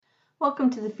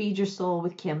Welcome to the Feed Your Soul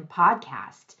with Kim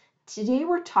podcast. Today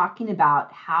we're talking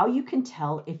about how you can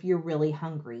tell if you're really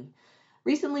hungry.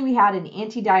 Recently we had an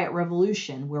anti-diet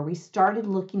revolution where we started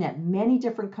looking at many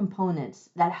different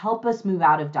components that help us move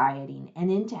out of dieting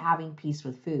and into having peace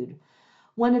with food.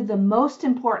 One of the most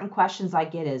important questions I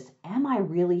get is, am I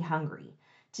really hungry?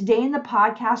 Today in the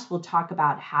podcast we'll talk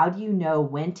about how do you know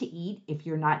when to eat if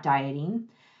you're not dieting?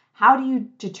 How do you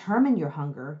determine your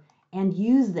hunger? And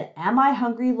use the Am I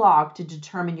Hungry log to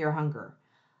determine your hunger.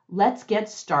 Let's get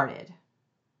started.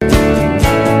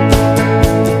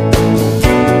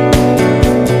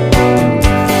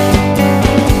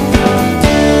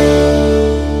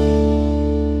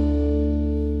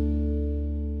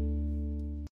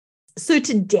 So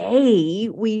today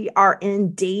we are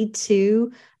in day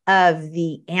 2 of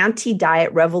the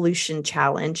Anti-Diet Revolution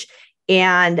Challenge.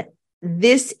 And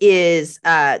this is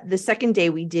the second day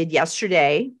we did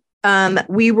yesterday.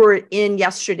 We were in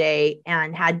yesterday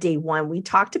and had day 1. We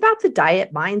talked about the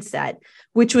diet mindset,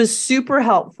 which was super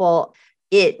helpful.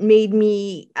 It made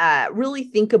me really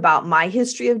think about my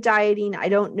history of dieting. I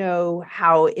don't know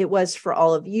how it was for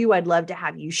all of you. I'd love to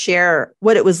have you share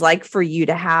what it was like for you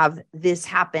to have this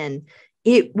happen.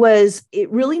 It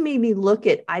really made me look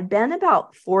at, I've been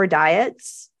about 4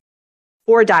 diets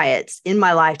in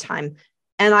my lifetime.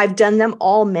 And I've done them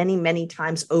all many, many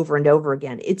times over and over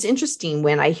again. It's interesting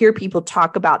when I hear people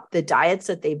talk about the diets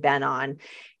that they've been on,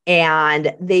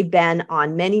 and they've been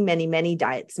on many, many, many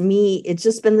diets. Me, it's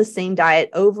just been the same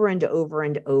diet over and over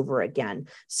and over again.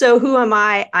 So who am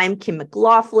I? I'm Kim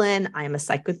McLaughlin. I'm a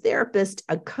psychotherapist,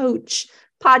 a coach,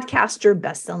 podcaster,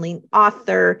 best-selling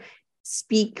author,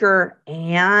 speaker,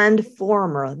 and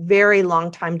former very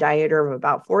long-time dieter of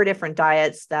about 4 different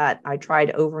diets that I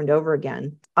tried over and over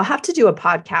again. I'll have to do a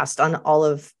podcast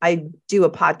I do a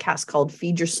podcast called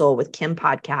Feed Your Soul with Kim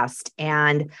podcast.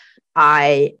 And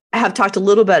I have talked a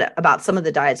little bit about some of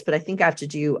the diets, but I think I have to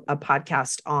do a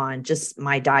podcast on just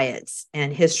my diets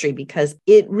and history, because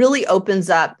it really opens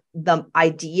up the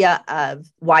idea of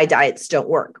why diets don't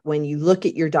work. When you look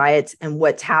at your diets and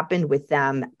what's happened with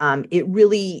them, it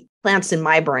really plants in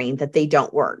my brain that they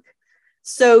don't work.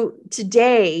 So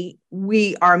today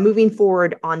we are moving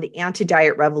forward on the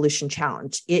Anti-Diet Revolution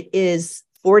Challenge. It is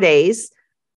 4 days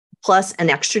plus an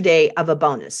extra day of a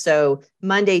bonus. So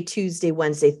Monday, Tuesday,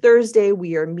 Wednesday, Thursday,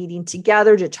 we are meeting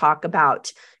together to talk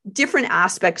about different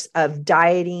aspects of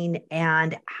dieting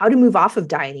and how to move off of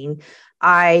dieting.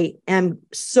 I am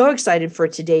so excited for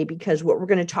today because what we're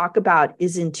going to talk about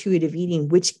is intuitive eating,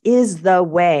 which is the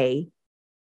way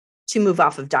to move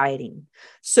off of dieting.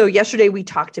 So yesterday we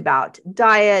talked about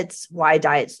diets, why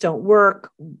diets don't work.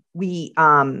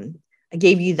 I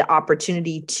gave you the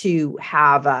opportunity to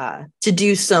to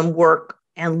do some work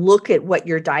and look at what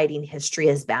your dieting history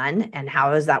has been and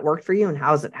how has that worked for you and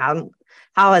how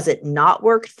has it not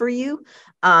worked for you.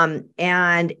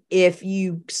 And if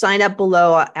you sign up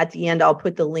below at the end, I'll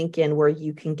put the link in where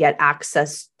you can get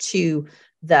access to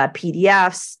the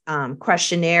PDFs,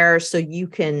 questionnaire, so you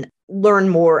can learn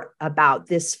more about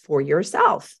this for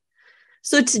yourself.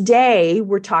 So today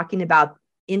we're talking about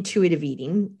intuitive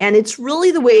eating, and it's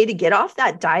really the way to get off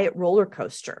that diet roller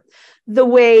coaster.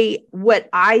 What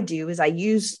I do is I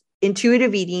use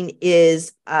intuitive eating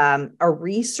is a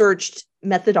researched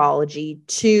methodology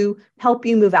to help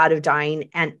you move out of dieting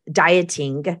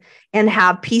and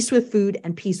have peace with food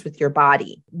and peace with your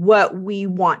body. What we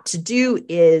want to do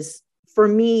is, for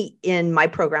me, in my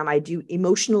program, I do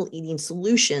emotional eating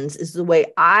solutions is the way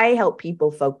I help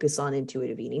people focus on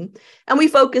intuitive eating. And we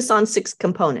focus on 6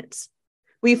 components.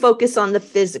 We focus on the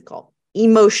physical,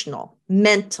 emotional,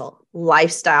 mental,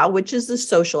 lifestyle, which is the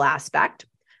social aspect,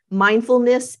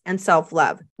 mindfulness, and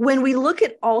self-love. When we look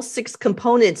at all 6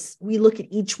 components, we look at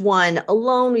each one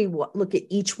alone, we look at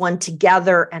each one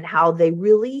together and how they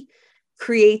really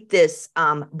create this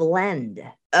blend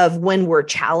of when we're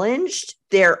challenged,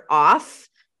 they're off.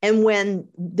 And when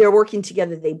they're working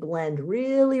together, they blend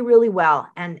really, really well.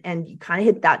 And you kind of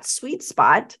hit that sweet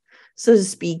spot, so to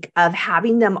speak, of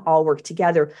having them all work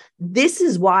together. This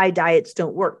is why diets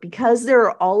don't work, because there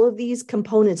are all of these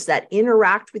components that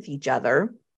interact with each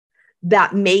other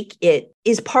that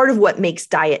is part of what makes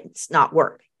diets not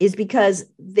work, is because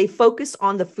they focus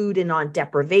on the food and on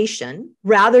deprivation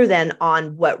rather than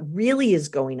on what really is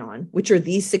going on, which are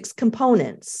these 6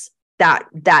 components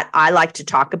that I like to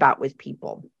talk about with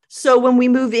people. So when we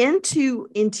move into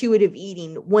intuitive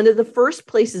eating, one of the first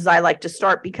places I like to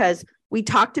start, because we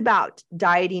talked about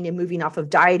dieting and moving off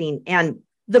of dieting, and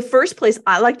the first place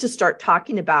I like to start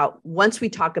talking about once we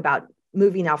talk about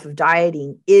moving off of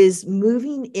dieting is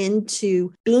moving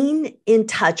into being in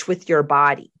touch with your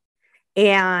body.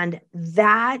 And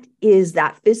that is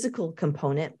that physical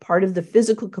component. Part of the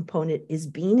physical component is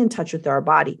being in touch with our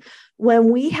body. When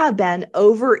we have been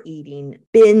overeating,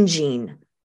 binging,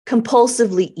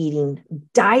 compulsively eating,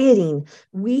 dieting,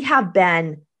 we have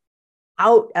been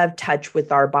out of touch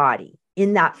with our body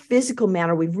in that physical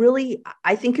manner.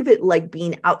 I think of it like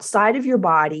being outside of your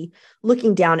body,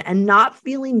 looking down and not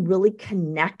feeling really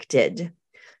connected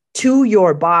to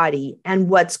your body and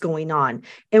what's going on.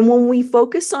 And when we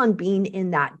focus on being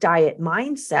in that diet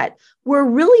mindset, we're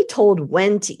really told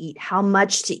when to eat, how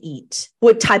much to eat,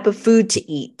 what type of food to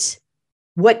eat,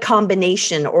 what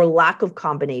combination or lack of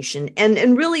combination.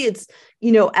 And really it's,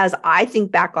 as I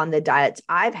think back on the diets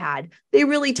I've had, they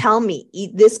really tell me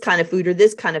eat this kind of food or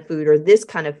this kind of food or this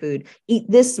kind of food, eat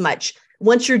this much.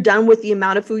 Once you're done with the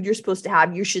amount of food you're supposed to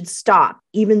have, you should stop,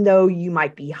 even though you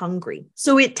might be hungry.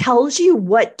 So it tells you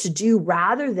what to do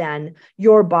rather than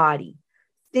your body.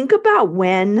 Think about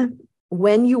when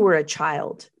you were a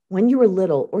child, when you were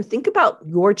little, or think about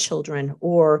your children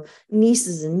or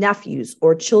nieces and nephews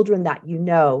or children that you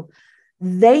know.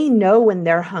 They know when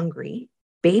they're hungry.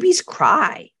 Babies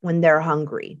cry when they're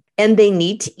hungry and they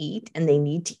need to eat, and they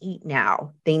need to eat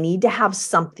now. They need to have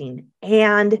something,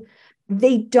 and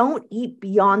they don't eat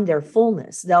beyond their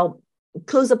fullness. They'll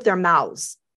close up their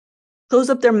mouths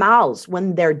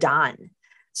when they're done.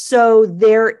 So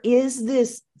there is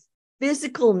this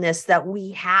physicalness that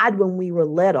we had when we were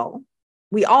little.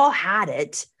 We all had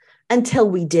it until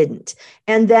we didn't.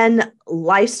 And then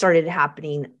life started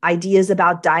happening. Ideas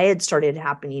about diet started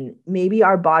happening. Maybe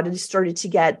our bodies started to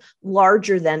get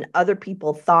larger than other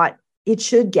people thought it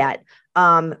should get.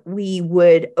 We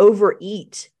would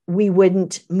overeat. We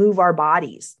wouldn't move our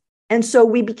bodies. And so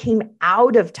we became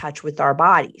out of touch with our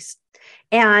bodies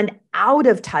and out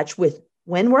of touch with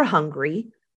when we're hungry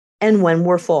and when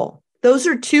we're full. Those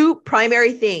are two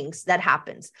primary things that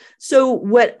happens. So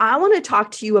what I want to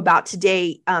talk to you about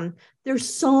today, there's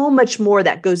so much more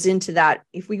that goes into that.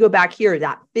 If we go back here,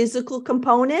 that physical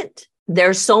component,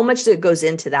 there's so much that goes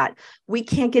into that. We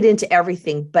can't get into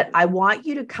everything, but I want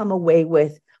you to come away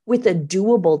with a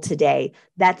doable today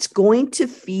that's going to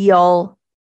feel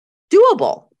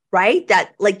doable, right?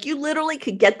 That like you literally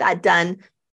could get that done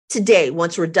today.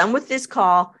 Once we're done with this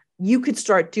call, you could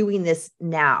start doing this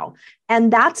now.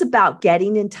 And that's about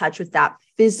getting in touch with that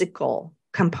physical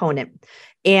component.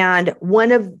 And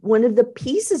one of the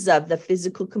pieces of the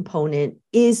physical component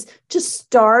is to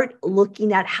start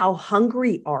looking at how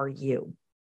hungry are you?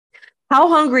 How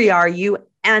hungry are you?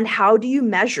 And how do you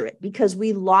measure it? Because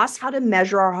we lost how to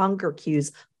measure our hunger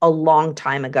cues a long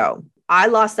time ago. I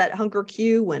lost that hunger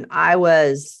cue when I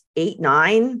was 8,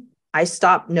 9. I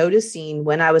stopped noticing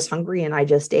when I was hungry and I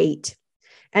just ate.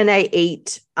 And I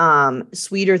ate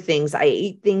sweeter things. I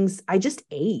ate things. I just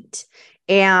ate.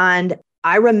 And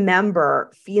I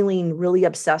remember feeling really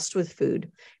obsessed with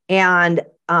food and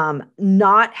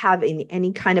not having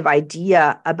any kind of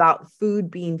idea about food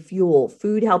being fuel,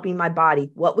 food helping my body.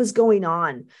 What was going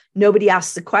on? Nobody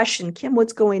asked the question, Kim,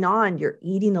 what's going on? You're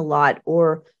eating a lot,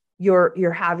 or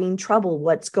you're having trouble.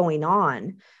 What's going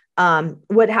on?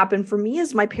 What happened for me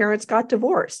is my parents got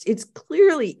divorced. It's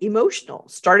clearly emotional.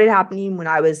 Started happening when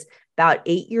I was about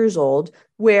 8 years old,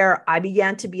 where I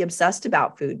began to be obsessed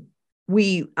about food.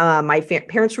 My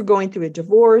parents were going through a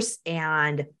divorce,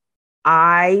 and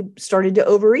I started to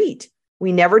overeat.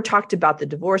 We never talked about the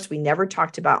divorce. We never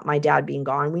talked about my dad being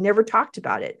gone. We never talked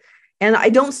about it. And I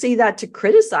don't say that to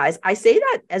criticize. I say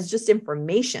that as just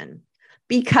information,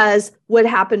 because what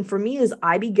happened for me is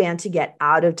I began to get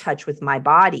out of touch with my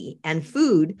body, and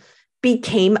food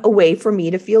became a way for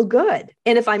me to feel good.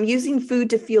 And if I'm using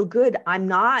food to feel good, I'm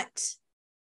not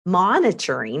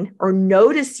monitoring or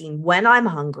noticing when I'm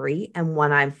hungry and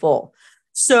when I'm full.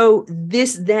 So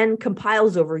this then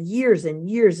compiles over years and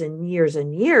years and years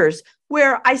and years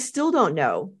where I still don't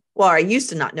know. Well, I used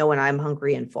to not know when I'm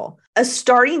hungry and full. A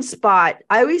starting spot,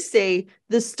 I always say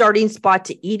the starting spot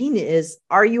to eating is,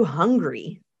 are you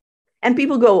hungry? And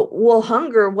people go, well,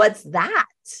 hunger, what's that?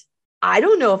 I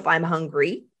don't know if I'm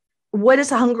hungry. What does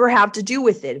hunger have to do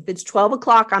with it? If it's 12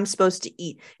 o'clock, I'm supposed to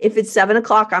eat. If it's 7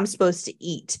 o'clock, I'm supposed to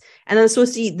eat. And I'm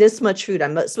supposed to eat this much food.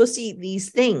 I'm supposed to eat these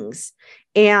things.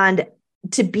 And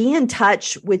to be in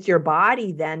touch with your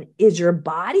body then is your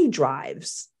body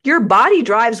drives. Your body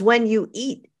drives when you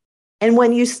eat and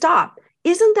when you stop.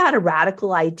 Isn't that a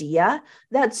radical idea?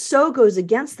 That so goes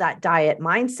against that diet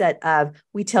mindset of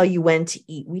we tell you when to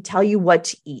eat. We tell you what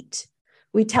to eat.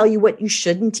 We tell you what you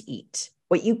shouldn't eat,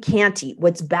 what you can't eat,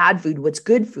 what's bad food, what's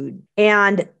good food.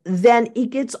 And then it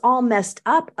gets all messed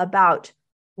up about,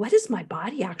 what does my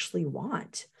body actually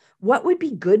want? what would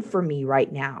be good for me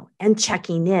right now, and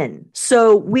checking in.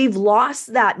 So we've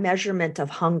lost that measurement of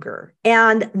hunger.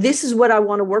 And this is what I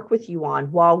want to work with you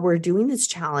on while we're doing this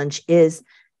challenge is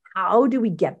how do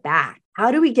we get back?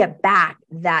 How do we get back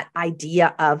that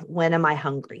idea of when am I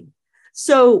hungry?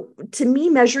 So to me,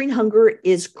 measuring hunger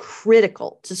is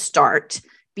critical to start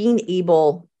being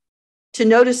able to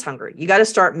notice hunger. You got to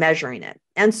start measuring it.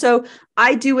 And so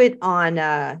I do it on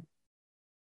a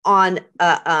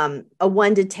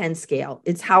 1 to 10 scale.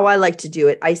 It's how I like to do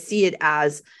it. I see it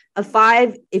as a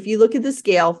 5. If you look at the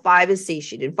scale, 5 is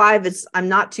satiated. 5 is I'm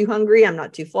not too hungry. I'm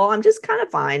not too full. I'm just kind of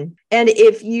fine. And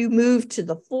if you move to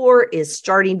the 4 is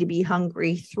starting to be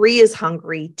hungry, 3 is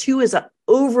hungry, 2 is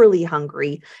overly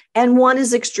hungry, and 1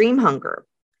 is extreme hunger.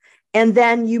 And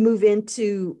then you move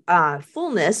into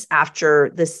fullness after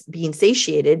this being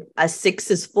satiated. A 6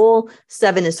 is full,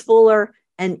 7 is fuller,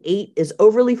 and 8 is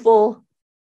overly full.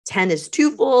 10 is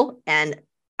too full, and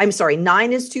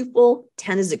 9 is too full,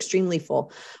 10 is extremely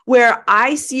full. Where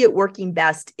I see it working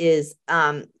best is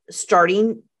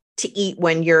starting to eat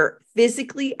when you're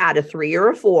physically at a 3 or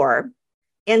a 4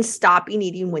 and stopping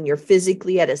eating when you're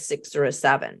physically at a 6 or a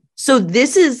 7. So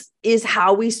this is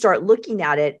how we start looking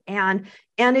at it. And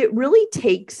it really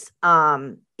takes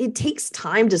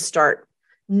time to start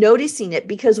noticing it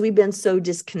because we've been so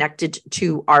disconnected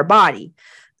to our body.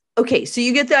 Okay, so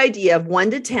you get the idea of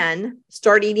 1 to 10,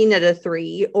 start eating at a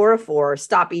 3 or a 4,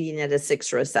 stop eating at a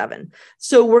 6 or a 7.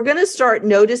 So we're going to start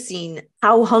noticing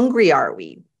how hungry are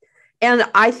we. And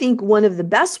I think one of the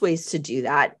best ways to do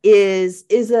that is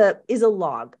a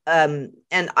log. And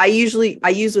I use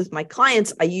with my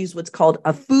clients, I use what's called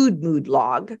a food mood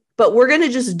log. But we're going to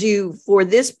just do for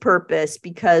this purpose,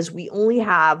 because we only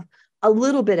have a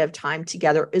little bit of time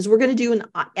together, is we're going to do an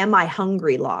Am I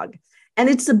Hungry log. And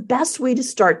it's the best way to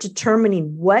start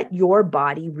determining what your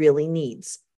body really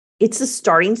needs. It's a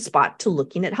starting spot to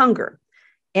looking at hunger.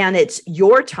 And it's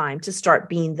your time to start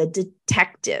being the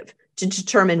detective to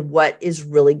determine what is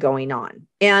really going on.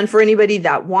 And for anybody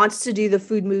that wants to do the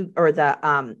food mood or the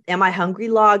Am I Hungry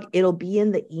log, it'll be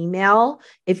in the email.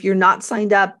 If you're not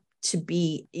signed up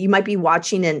you might be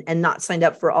watching and not signed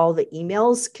up for all the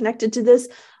emails connected to this.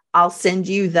 I'll send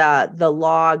you the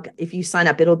log. If you sign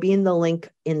up, it'll be in the link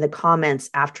in the comments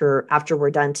after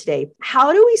we're done today.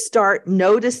 How do we start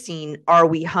noticing, are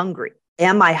we hungry?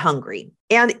 Am I hungry?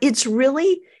 And it's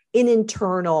really an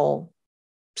internal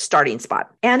starting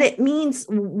spot. And it means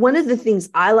one of the things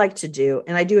I like to do,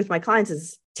 and I do with my clients,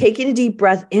 is taking a deep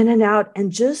breath in and out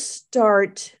and just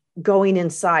start going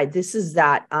inside. This is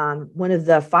that one of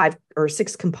the 5 or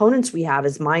 6 components we have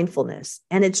is mindfulness.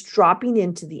 And it's dropping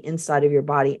into the inside of your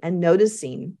body and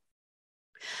noticing,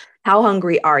 how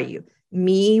hungry are you?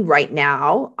 Me right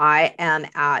now, I am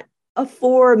at a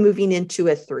 4 moving into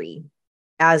a 3.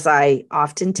 As I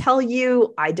often tell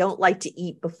you, I don't like to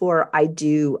eat before I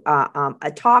do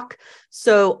a talk.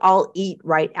 So I'll eat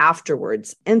right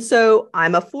afterwards. And so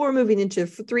I'm a 4 moving into a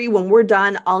 3. When we're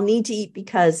done, I'll need to eat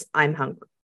because I'm hungry,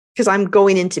 because I'm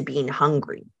going into being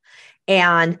hungry.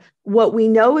 And what we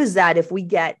know is that if we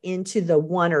get into the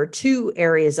 1 or 2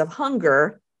 areas of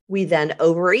hunger, we then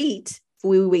overeat. If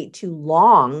we wait too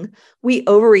long, we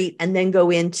overeat and then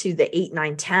go into the 8,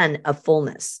 9, 10 of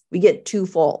fullness. We get too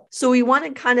full. So we want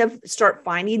to kind of start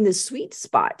finding the sweet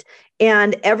spot,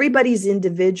 and everybody's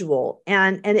individual.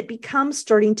 And it becomes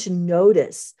starting to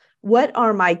notice, what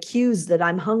are my cues that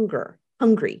I'm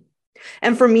hungry?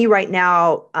 And for me right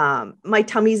now, my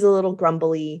tummy's a little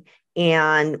grumbly,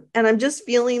 and I'm just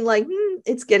feeling like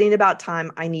it's getting about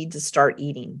time I need to start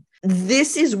eating.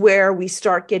 This is where we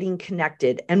start getting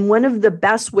connected. And one of the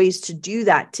best ways to do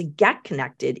that, to get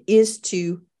connected, is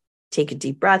to take a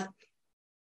deep breath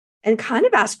and kind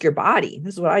of ask your body.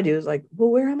 This is what I do, is like, well,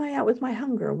 where am I at with my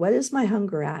hunger? What is my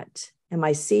hunger at? Am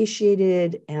I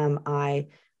satiated? Am I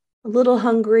a little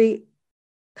hungry?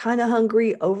 Kind of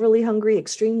hungry, overly hungry,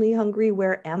 extremely hungry?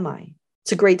 Where am I?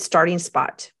 It's a great starting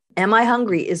spot. Am I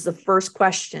hungry is the first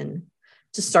question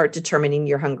to start determining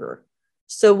your hunger.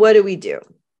 So what do?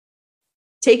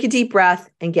 Take a deep breath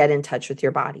and get in touch with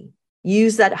your body.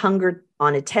 Use that hunger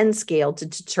on a 10 scale to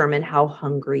determine how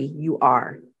hungry you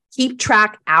are. Keep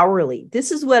track hourly.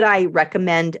 This is what I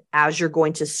recommend as you're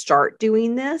going to start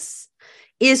doing this,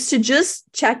 is to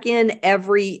just check in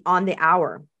on the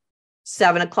hour.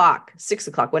 7 o'clock, 6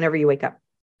 o'clock, whenever you wake up.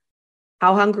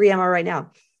 How hungry am I right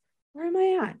now? Where am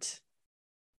I at?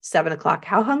 7 o'clock,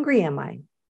 how hungry am I?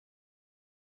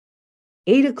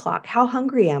 8 o'clock, how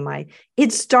hungry am I?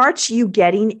 It starts you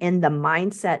getting in the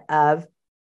mindset of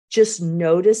just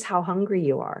notice how hungry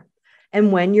you are.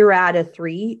 And when you're at a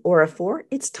 3 or a 4,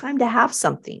 it's time to have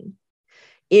something.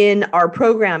 In our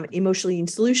program, Emotional Eating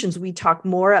Solutions, we talk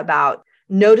more about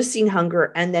noticing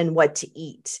hunger and then what to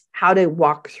eat, how to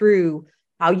walk through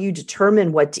how you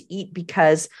determine what to eat.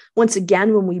 Because once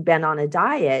again, when we've been on a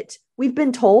diet, we've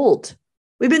been told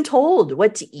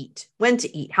what to eat, when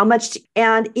to eat, how much to,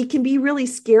 and it can be really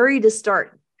scary to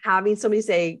start having somebody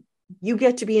say, you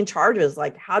get to be in charge. It's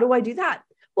like, how do I do that?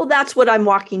 Well, that's what I'm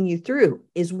walking you through,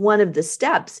 is one of the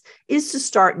steps is to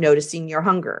start noticing your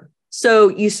hunger. So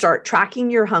you start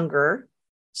tracking your hunger,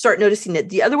 start noticing it.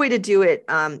 The other way to do it,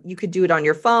 you could do it on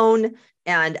your phone,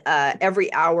 and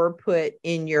every hour put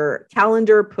in your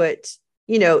calendar, put,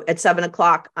 at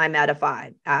 7:00, I'm at a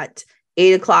 5, at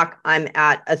 8:00, I'm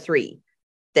at a 3.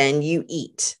 Then you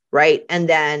eat, right? And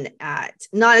then at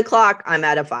 9:00, I'm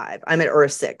at a 5, or a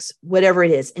 6, whatever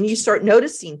it is. And you start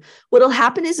noticing. What'll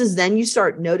happen is then you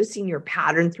start noticing your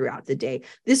pattern throughout the day.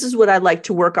 This is what I like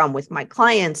to work on with my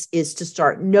clients, is to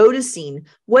start noticing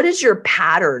what is your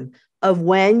pattern of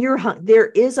when you're there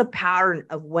is a pattern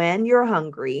of when you're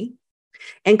hungry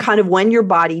and kind of when your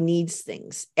body needs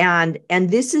things. And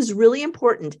this is really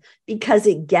important because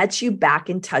it gets you back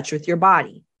in touch with your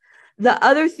body. The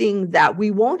other thing that we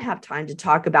won't have time to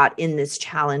talk about in this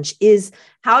challenge is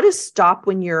how to stop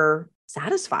when you're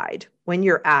satisfied, when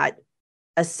you're at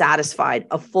a satisfied,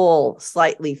 a full,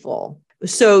 slightly full.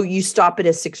 So you stop at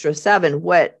a 6 or 7.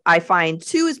 What I find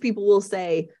too is people will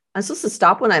say, I'm supposed to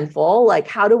stop when I'm full. Like,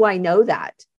 how do I know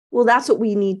that? Well, that's what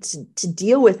we need to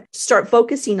deal with. Start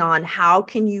focusing on how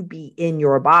can you be in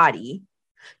your body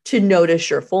to notice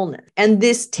your fullness. And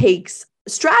this takes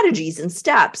strategies and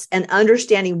steps and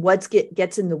understanding what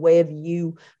gets in the way of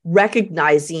you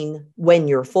recognizing when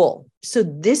you're full. So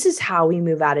this is how we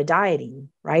move out of dieting,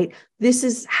 right? This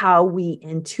is how we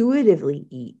intuitively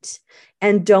eat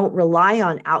and don't rely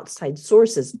on outside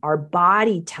sources. Our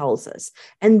body tells us.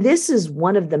 And this is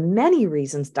one of the many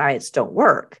reasons diets don't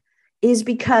work, is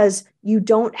because you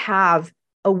don't have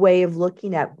a way of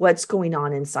looking at what's going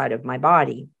on inside of my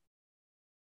body.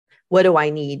 What do I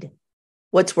need?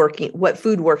 What's working? What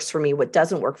food works for me? What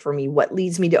doesn't work for me? What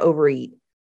leads me to overeat?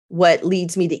 What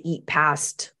leads me to eat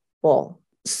past full?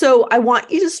 So I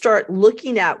want you to start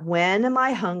looking at, when am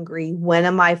I hungry? When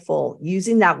am I full?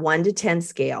 Using that 1 to 10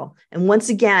 scale. And once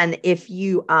again, if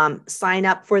you sign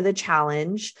up for the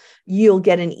challenge, you'll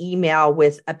get an email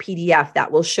with a PDF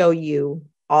that will show you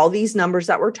all these numbers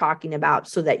that we're talking about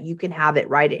so that you can have it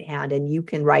right at hand and you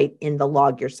can write in the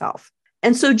log yourself.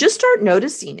 And so just start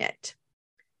noticing it.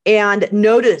 And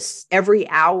notice every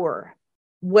hour,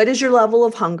 what is your level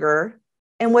of hunger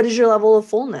and what is your level of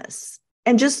fullness?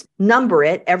 And just number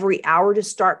it every hour to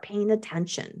start paying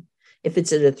attention. If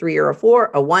it's at a 3 or a 4,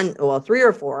 a 3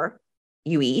 or 4,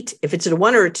 you eat. If it's at a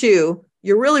 1 or a 2,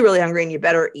 you're really, really hungry and you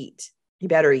better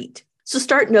eat. So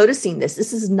start noticing this.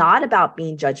 This is not about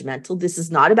being judgmental. This is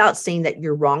not about saying that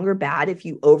you're wrong or bad if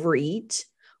you overeat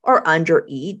or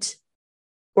undereat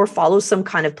or follow some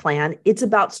kind of plan. It's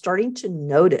about starting to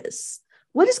notice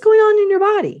what is going on in your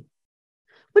body.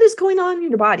 What is going on in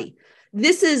your body?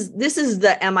 This is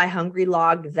the Am I Hungry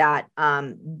log that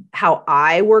how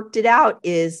I worked it out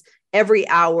is every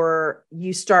hour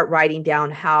you start writing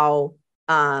down how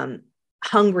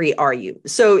hungry are you.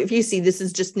 So if you see, this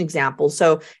is just an example.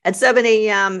 So at 7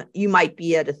 a.m., you might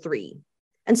be at a 3.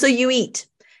 And so you eat.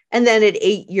 And then at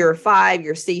 8, you're 5,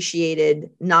 you're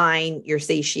satiated. 9, you're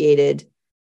satiated.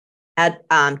 At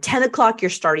 10 o'clock, you're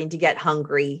starting to get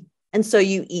hungry. And so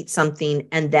you eat something.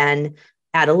 And then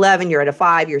at 11, you're at a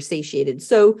 5, you're satiated.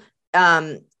 So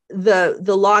the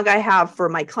log I have for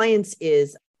my clients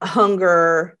is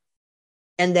hunger.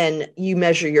 And then you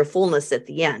measure your fullness at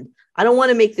the end. I don't want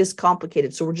to make this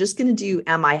complicated. So we're just going to do,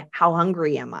 how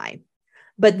hungry am I?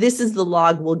 But this is the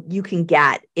log you can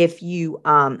get if you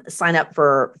sign up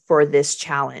for this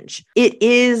challenge. It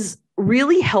is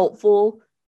really helpful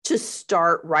to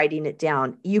start writing it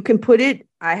down. You can put it,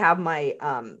 I have my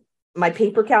my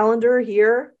paper calendar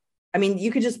here. I mean,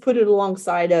 you could just put it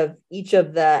alongside of each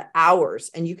of the hours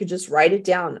and you could just write it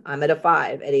down. I'm at a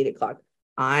 5 at 8 o'clock.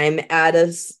 I'm at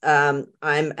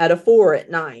a 4 at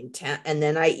 9, 10, and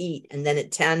then I eat. And then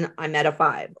at 10, I'm at a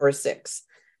 5 or a 6,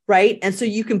 right? And so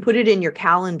you can put it in your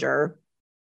calendar,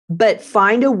 but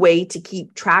find a way to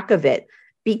keep track of it,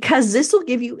 because this will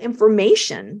give you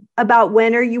information about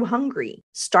when are you hungry.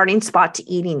 Starting spot to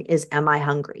eating is, am I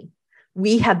hungry?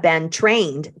 We have been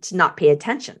trained to not pay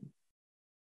attention.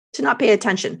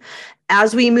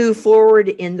 As we move forward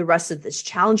in the rest of this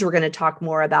challenge, we're going to talk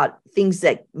more about things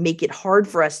that make it hard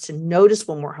for us to notice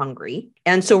when we're hungry.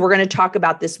 And so we're going to talk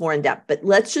about this more in depth, but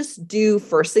let's just do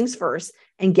first things first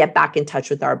and get back in touch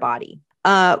with our body.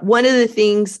 One of the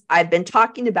things I've been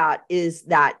talking about is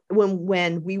that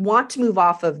when we want to move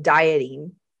off of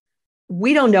dieting,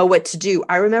 we don't know what to do.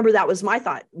 I remember that was my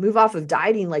thought, move off of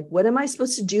dieting. Like, what am I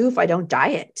supposed to do if I don't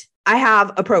diet? I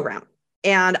have a program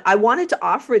and I wanted to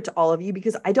offer it to all of you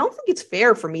because I don't think it's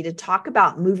fair for me to talk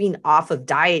about moving off of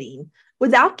dieting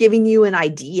without giving you an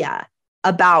idea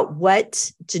about what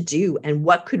to do and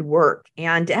what could work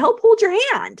and to help hold your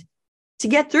hand to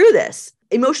get through this.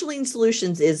 Emotional Eating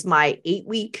Solutions is my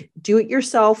 8-week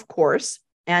do-it-yourself course,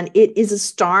 and it is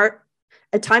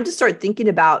a time to start thinking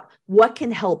about what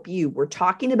can help you. We're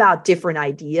talking about different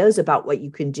ideas about what you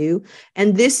can do.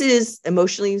 And this is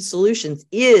Emotional Eating Solutions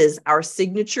is our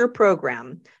signature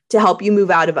program to help you move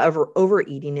out of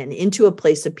overeating and into a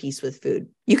place of peace with food.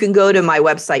 You can go to my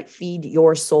website,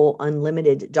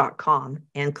 feedyoursoulunlimited.com,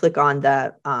 and click on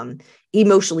the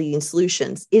Emotional Eating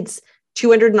Solutions. It's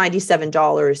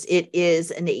 $297. It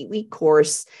is an 8-week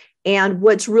course. And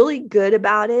what's really good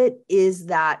about it is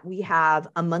that we have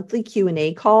a monthly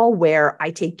Q&A call where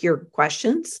I take your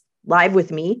questions live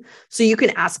with me. So you can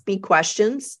ask me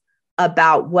questions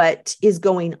about what is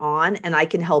going on, and I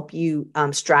can help you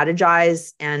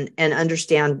strategize and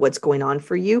understand what's going on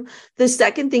for you. The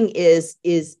second thing is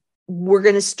we're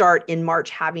going to start in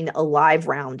March having a live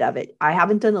round of it. I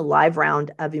haven't done a live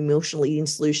round of Emotional Eating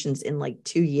Solutions in like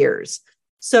 2 years.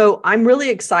 So I'm really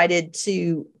excited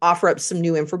to offer up some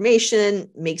new information,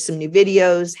 make some new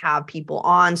videos, have people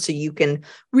on so you can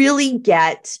really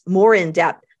get more in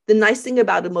depth. The nice thing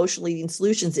about Emotional Eating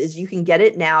Solutions is you can get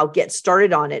it now, get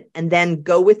started on it, and then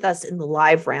go with us in the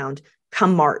live round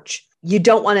come March. You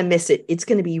don't want to miss it. It's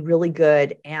going to be really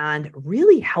good and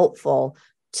really helpful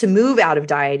to move out of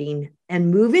dieting and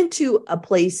move into a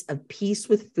place of peace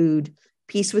with food,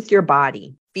 peace with your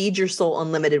body. Feed Your Soul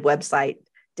Unlimited website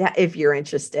if you're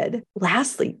interested.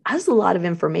 Lastly, that's a lot of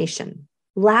information.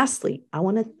 Lastly, I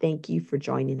want to thank you for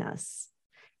joining us.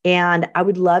 And I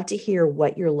would love to hear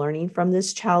what you're learning from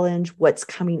this challenge, what's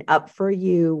coming up for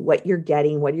you, what you're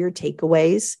getting, what are your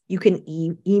takeaways. You can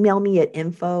email me at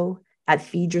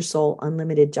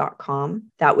info@feedyoursoulunlimited.com.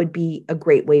 That would be a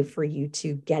great way for you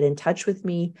to get in touch with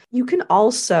me. You can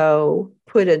also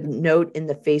put a note in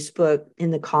the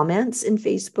comments in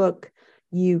Facebook.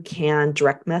 You can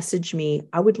direct message me.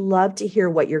 I would love to hear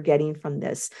what you're getting from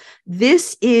this.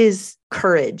 This is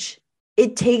courage.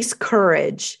 It takes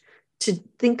courage to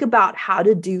think about how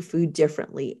to do food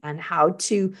differently and how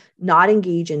to not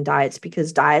engage in diets,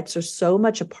 because diets are so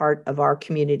much a part of our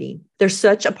community. They're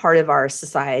such a part of our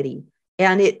society.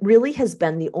 And it really has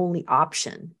been the only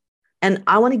option. And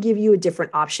I want to give you a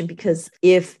different option, because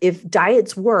if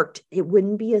diets worked, it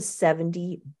wouldn't be a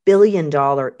 $70 billion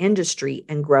industry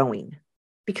and growing,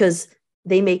 because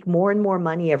they make more and more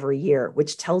money every year,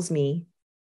 which tells me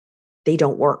they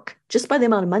don't work just by the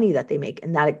amount of money that they make,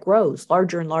 and that it grows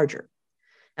larger and larger.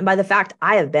 And by the fact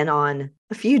I have been on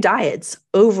a few diets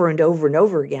over and over and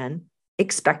over again,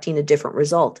 expecting a different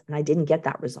result, and I didn't get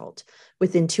that result.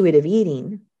 With intuitive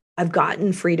eating, I've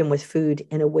gotten freedom with food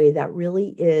in a way that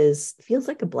really feels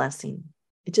like a blessing.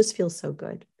 It just feels so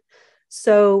good.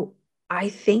 So I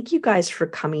thank you guys for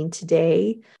coming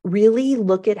today. Really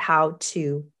look at am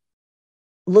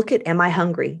I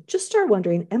hungry? Just start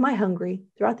wondering, am I hungry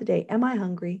throughout the day? Am I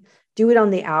hungry? Do it on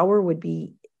the hour would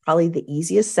be probably the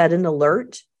easiest. Set an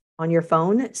alert on your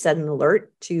phone, set an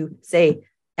alert to say,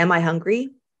 am I hungry?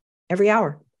 Every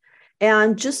hour.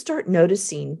 And just start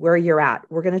noticing where you're at.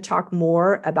 We're going to talk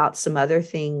more about some other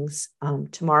things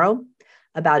tomorrow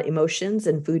about emotions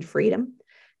and food freedom.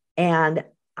 And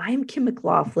I'm Kim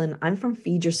McLaughlin. I'm from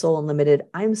Feed Your Soul Unlimited.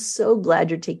 I'm so glad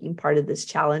you're taking part of this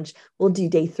challenge. We'll do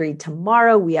day 3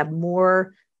 tomorrow. We have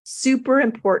more super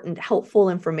important, helpful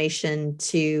information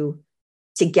to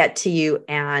get to you.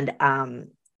 And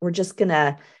we're just going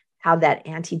to have that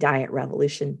anti-diet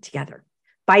revolution together.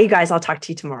 Bye, you guys. I'll talk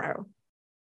to you tomorrow.